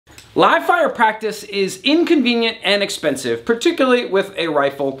Live fire practice is inconvenient and expensive, particularly with a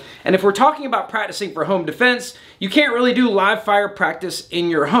rifle. And if we're talking about practicing for home defense, you can't really do live fire practice in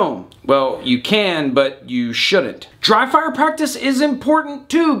your home. Well, you can, but you shouldn't. Dry fire practice is important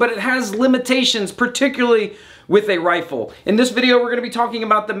too, but it has limitations, particularly with a rifle. In this video, we're going to be talking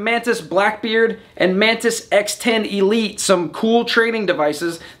about the Mantis Blackbeard and Mantis X10 Elite, some cool training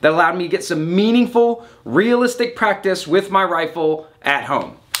devices that allowed me to get some meaningful, realistic practice with my rifle at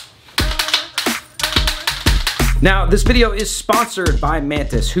home. Now, this video is sponsored by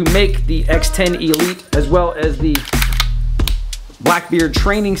Mantis, who make the X10 Elite as well as the Blackbeard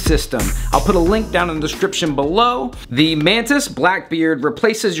training system. I'll put a link down in the description below. The Mantis Blackbeard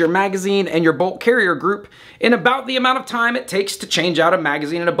replaces your magazine and your bolt carrier group in about the amount of time it takes to change out a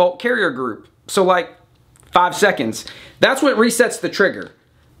magazine and a bolt carrier group. So like 5 seconds. That's what resets the trigger.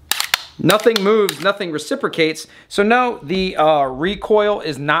 Nothing moves, nothing reciprocates. So no, the recoil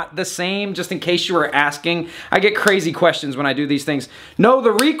is not the same, just in case you were asking. I get crazy questions when I do these things. No,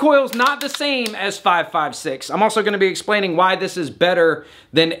 the recoil is not the same as 5.56. I'm also gonna be explaining why this is better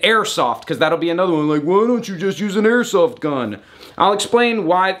than airsoft, because that'll be another one, like, why don't you just use an airsoft gun? I'll explain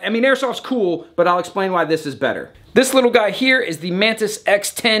why. I mean, airsoft's cool, but I'll explain why this is better. This little guy here is the Mantis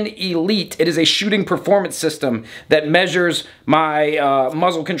X10 Elite. It is a shooting performance system that measures my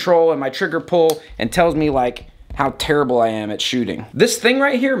muzzle control and my trigger pull and tells me like how terrible I am at shooting. This thing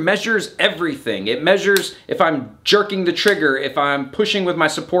right here measures everything. It measures if I'm jerking the trigger, if I'm pushing with my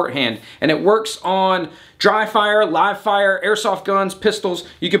support hand, and it works on dry fire, live fire, airsoft guns, pistols.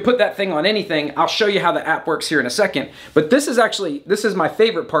 You can put that thing on anything. I'll show you how the app works here in a second. But this is my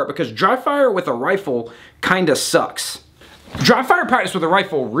favorite part, because dry fire with a rifle kinda sucks. Dry fire practice with a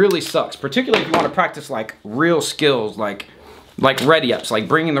rifle really sucks, particularly if you want to practice like real skills, like ready-ups, like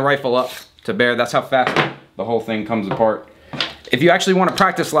bringing the rifle up to bear. That's how fast the whole thing comes apart. If you actually want to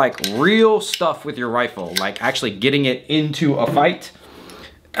practice like real stuff with your rifle, like actually getting it into a fight,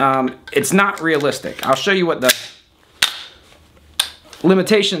 it's not realistic. I'll show you what the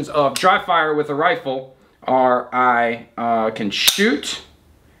limitations of dry fire with a rifle are. I can shoot,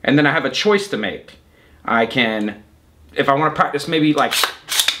 and then I have a choice to make. I can, if I want to practice maybe like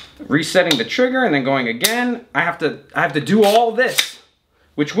resetting the trigger and then going again, I have to do all this,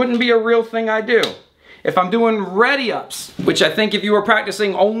 which wouldn't be a real thing I do. If I'm doing ready-ups, which I think if you were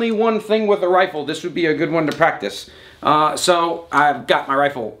practicing only one thing with a rifle, this would be a good one to practice. So I've got my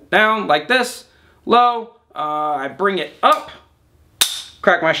rifle down like this, low, I bring it up,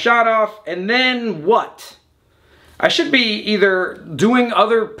 crack my shot off, and then what? I should be either doing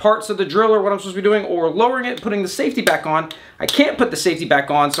other parts of the drill or what I'm supposed to be doing, or lowering it, putting the safety back on. I can't put the safety back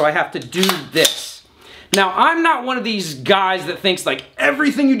on, so I have to do this. Now, I'm not one of these guys that thinks like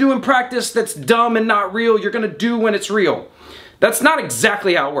everything you do in practice that's dumb and not real, you're gonna do when it's real. That's not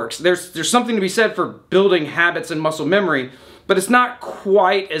exactly how it works. There's something to be said for building habits and muscle memory, but it's not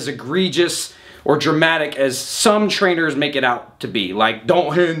quite as egregious or dramatic as some trainers make it out to be. Like,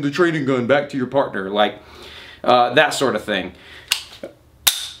 don't hand the training gun back to your partner, like that sort of thing.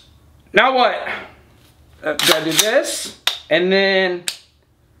 Now what? Gotta do this, and then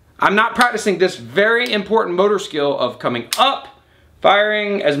I'm not practicing this very important motor skill of coming up,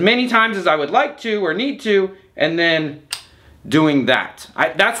 firing as many times as I would like to or need to, and then doing that.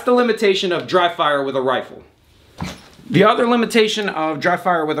 That's the limitation of dry fire with a rifle. The other limitation of dry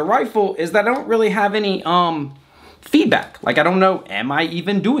fire with a rifle is that I don't really have any feedback. Like, I don't know, am I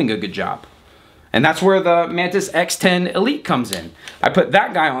even doing a good job? And that's where the Mantis X10 Elite comes in. I put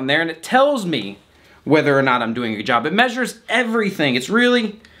that guy on there and it tells me whether or not I'm doing a good job. It measures everything.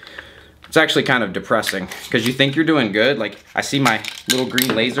 It's actually kind of depressing, because you think you're doing good. Like, I see my little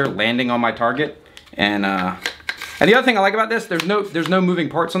green laser landing on my target, and the other thing I like about this, there's no moving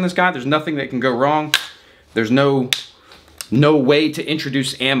parts on this guy. There's nothing that can go wrong. There's no way to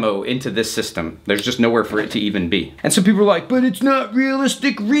introduce ammo into this system. There's just nowhere for it to even be. And so people are like, but it's not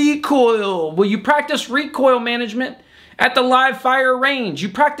realistic recoil. Well, you practice recoil management at the live fire range. You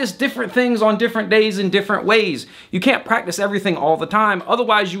practice different things on different days in different ways. You can't practice everything all the time.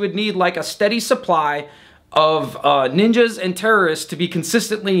 Otherwise, you would need like a steady supply of ninjas and terrorists to be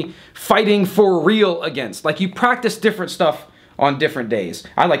consistently fighting for real against. Like, you practice different stuff on different days.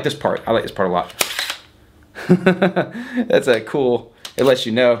 I like this part. I like this part a lot. That's a cool, it lets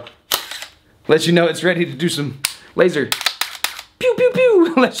you know it's ready to do some laser. Pew, pew,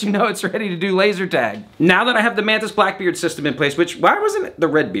 pew, lets you know it's ready to do laser tag. Now that I have the Mantis Blackbeard system in place, which, why wasn't it the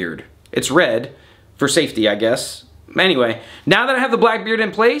red beard? It's red for safety, I guess. Anyway, now that I have the Blackbeard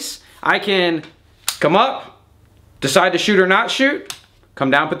in place, I can come up, decide to shoot or not shoot, come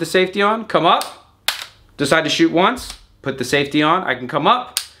down, put the safety on, come up, decide to shoot once, put the safety on. I can come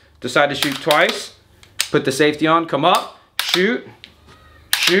up, decide to shoot twice, put the safety on, come up, shoot,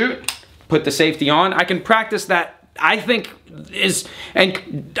 shoot, put the safety on. I can practice that. I think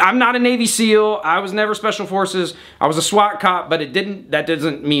and I'm not a Navy SEAL. I was never Special Forces. I was a SWAT cop, but that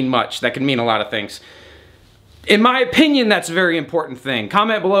doesn't mean much. That can mean a lot of things. In my opinion, that's a very important thing.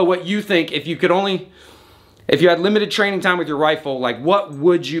 Comment below what you think. If you had limited training time with your rifle, like what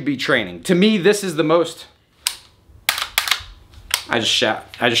would you be training? To me, this is the most. I just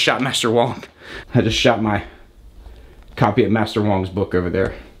shot Master Wong. I just shot my copy of Master Wong's book over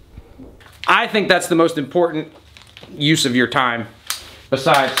there. I think that's the most important use of your time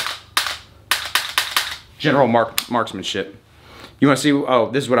besides general marksmanship. You want to see? Oh,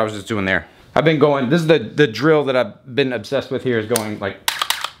 this is what I was just doing there. I've been going, this is the drill that I've been obsessed with here, is going like,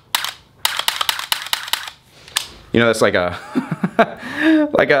 you know, that's like a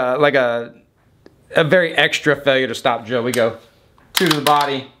like a very extra failure to stop drill. We go 2 to the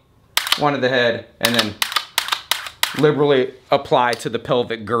body, 1 to the head, and then liberally apply to the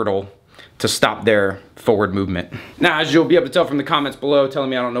pelvic girdle to stop their forward movement. Now, as you'll be able to tell from the comments below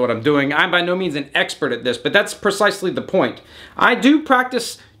telling me I don't know what I'm doing, I'm by no means an expert at this, but that's precisely the point. I do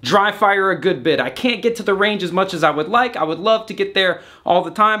practice dry fire a good bit. I can't get to the range as much as I would like. I would love to get there all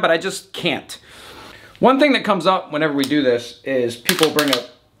the time, but I just can't. One thing that comes up whenever we do this is people bring up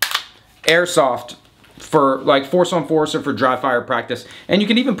airsoft for like force on force or for dry fire practice. And you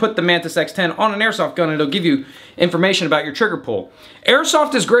can even put the Mantis X10 on an airsoft gun and it'll give you information about your trigger pull.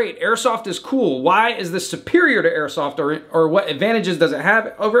 Airsoft is great. Airsoft is cool. Why is this superior to airsoft, or what advantages does it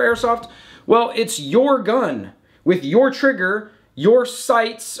have over airsoft? Well, it's your gun with your trigger, your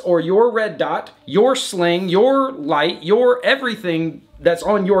sights or your red dot, your sling, your light, your everything that's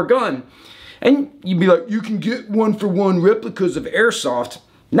on your gun. And you'd be like, you can get 1-for-1 replicas of airsoft.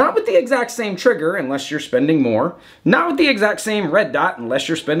 Not with the exact same trigger, unless you're spending more. Not with the exact same red dot, unless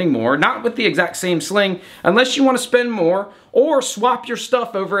you're spending more. Not with the exact same sling, unless you want to spend more. Or swap your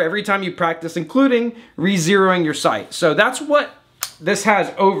stuff over every time you practice, including re-zeroing your sight. So that's what this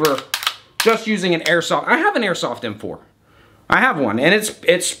has over just using an airsoft. I have an airsoft M4. I have one, and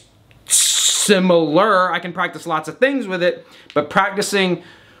it's similar. I can practice lots of things with it, but practicing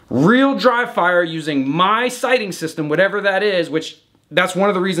real dry fire using my sighting system, whatever that is, which that's one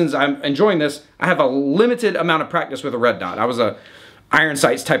of the reasons I'm enjoying this. I have a limited amount of practice with a red dot. I was a iron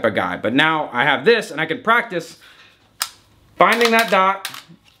sights type of guy, but now I have this and I can practice finding that dot,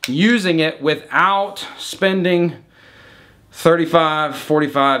 using it without spending 35,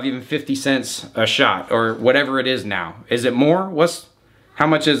 45, even 50 cents a shot, or whatever it is now. Is it more? How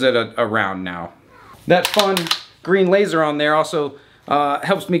much is it a round now? That fun green laser on there also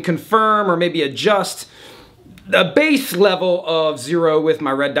helps me confirm or maybe adjust a base level of 0 with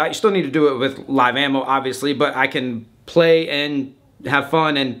my red dot. You still need to do it with live ammo, obviously, but I can play and have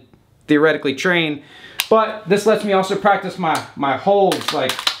fun and theoretically train. But this lets me also practice my holds,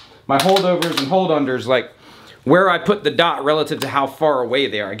 like my holdovers and hold unders, like where I put the dot relative to how far away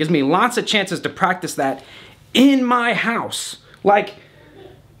they are. It gives me lots of chances to practice that in my house. Like,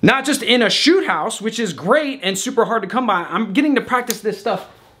 not just in a shoot house, which is great and super hard to come by. I'm getting to practice this stuff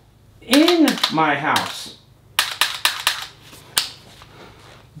in my house.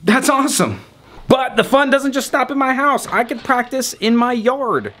 That's awesome. But the fun doesn't just stop in my house. I could practice in my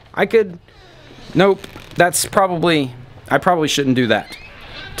yard. Nope, I probably shouldn't do that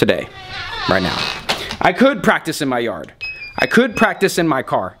today, right now. I could practice in my yard. I could practice in my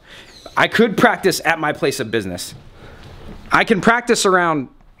car. I could practice at my place of business. I can practice around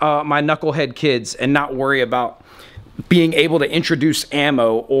my knucklehead kids and not worry about being able to introduce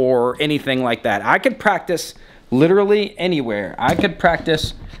ammo or anything like that. I could practice literally anywhere. I could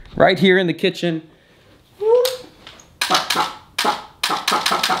practice right here in the kitchen.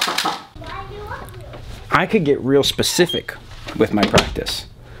 I could get real specific with my practice.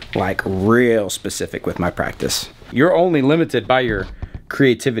 Like real specific with my practice. You're only limited by your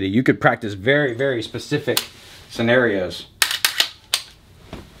creativity. You could practice very, very specific scenarios.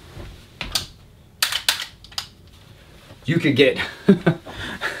 You could get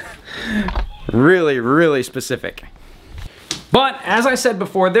really, really specific. But as I said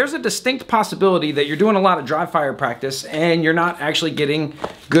before, there's a distinct possibility that you're doing a lot of dry fire practice and you're not actually getting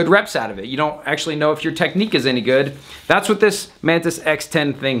good reps out of it. You don't actually know if your technique is any good. That's what this Mantis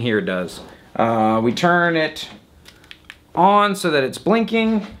X10 thing here does. We turn it on so that it's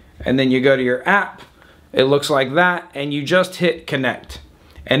blinking, and then you go to your app. It looks like that, and you just hit connect.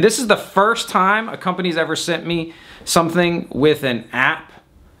 And this is the first time a company's ever sent me something with an app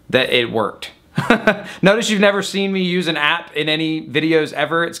that it worked. Notice you've never seen me use an app in any videos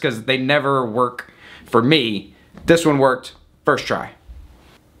ever. It's because they never work for me. This one worked first try.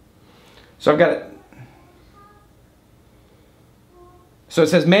 So I've got it. So it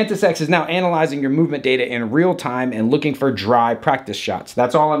says Mantis X is now analyzing your movement data in real time and looking for dry practice shots.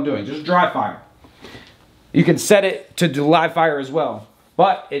 That's all I'm doing, just Dryfire. You can set it to do live fire as well,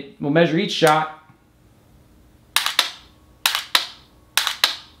 but it will measure each shot.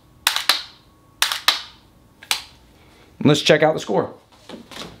 And let's check out the score.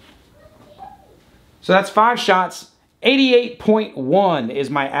 So that's 5 shots. 88.1 is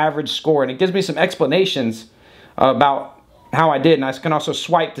my average score, and it gives me some explanations about how I did, and I can also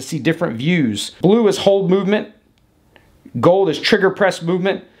swipe to see different views. Blue is hold movement, gold is trigger press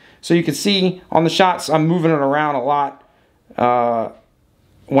movement. So you can see on the shots I'm moving it around a lot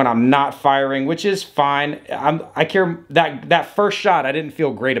when I'm not firing, which is fine. I care that first shot, I didn't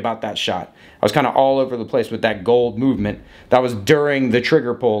feel great about that shot. I was kind of all over the place with that gold movement. That was during the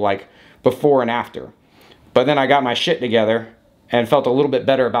trigger pull, like before and after. But then I got my shit together and felt a little bit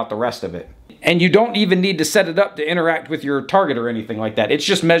better about the rest of it. And you don't even need to set it up to interact with your target or anything like that. It's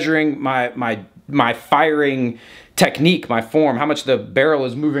just measuring my firing technique, my form, how much the barrel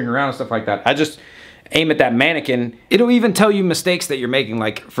is moving around and stuff like that. I just aim at that mannequin. It'll even tell you mistakes that you're making.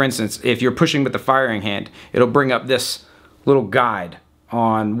 Like, for instance, if you're pushing with the firing hand, it'll bring up this little guide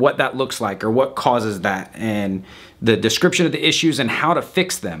on what that looks like or what causes that and the description of the issues and how to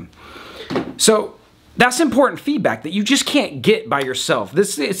fix them. So that's important feedback that you just can't get by yourself.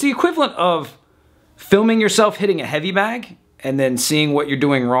 It's the equivalent of filming yourself hitting a heavy bag and then seeing what you're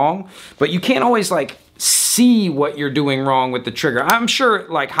doing wrong, but you can't always like see what you're doing wrong with the trigger. I'm sure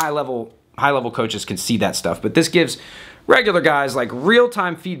like high level coaches can see that stuff, but this gives regular guys like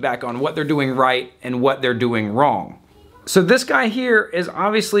real-time feedback on what they're doing right and what they're doing wrong. So this guy here is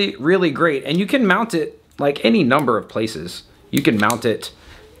obviously really great, and you can mount it like any number of places. You can mount it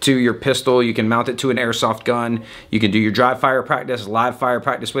to your pistol, you can mount it to an airsoft gun, you can do your dry fire practice, live fire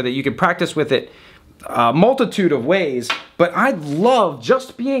practice with it, you can practice with it a multitude of ways, but I love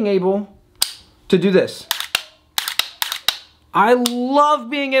just being able to do this. I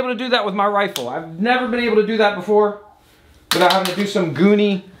love being able to do that with my rifle. I've never been able to do that before without having to do some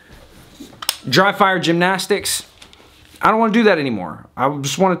goony dry fire gymnastics. I don't want to do that anymore. I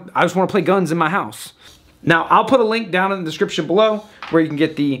just want to play guns in my house. Now, I'll put a link down in the description below where you can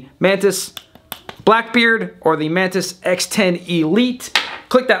get the Mantis Blackbeard or the Mantis X10 Elite.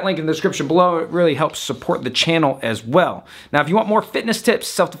 Click that link in the description below. It really helps support the channel as well. Now, if you want more fitness tips,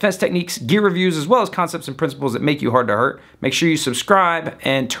 self-defense techniques, gear reviews, as well as concepts and principles that make you hard to hurt, make sure you subscribe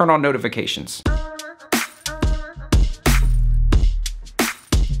and turn on notifications.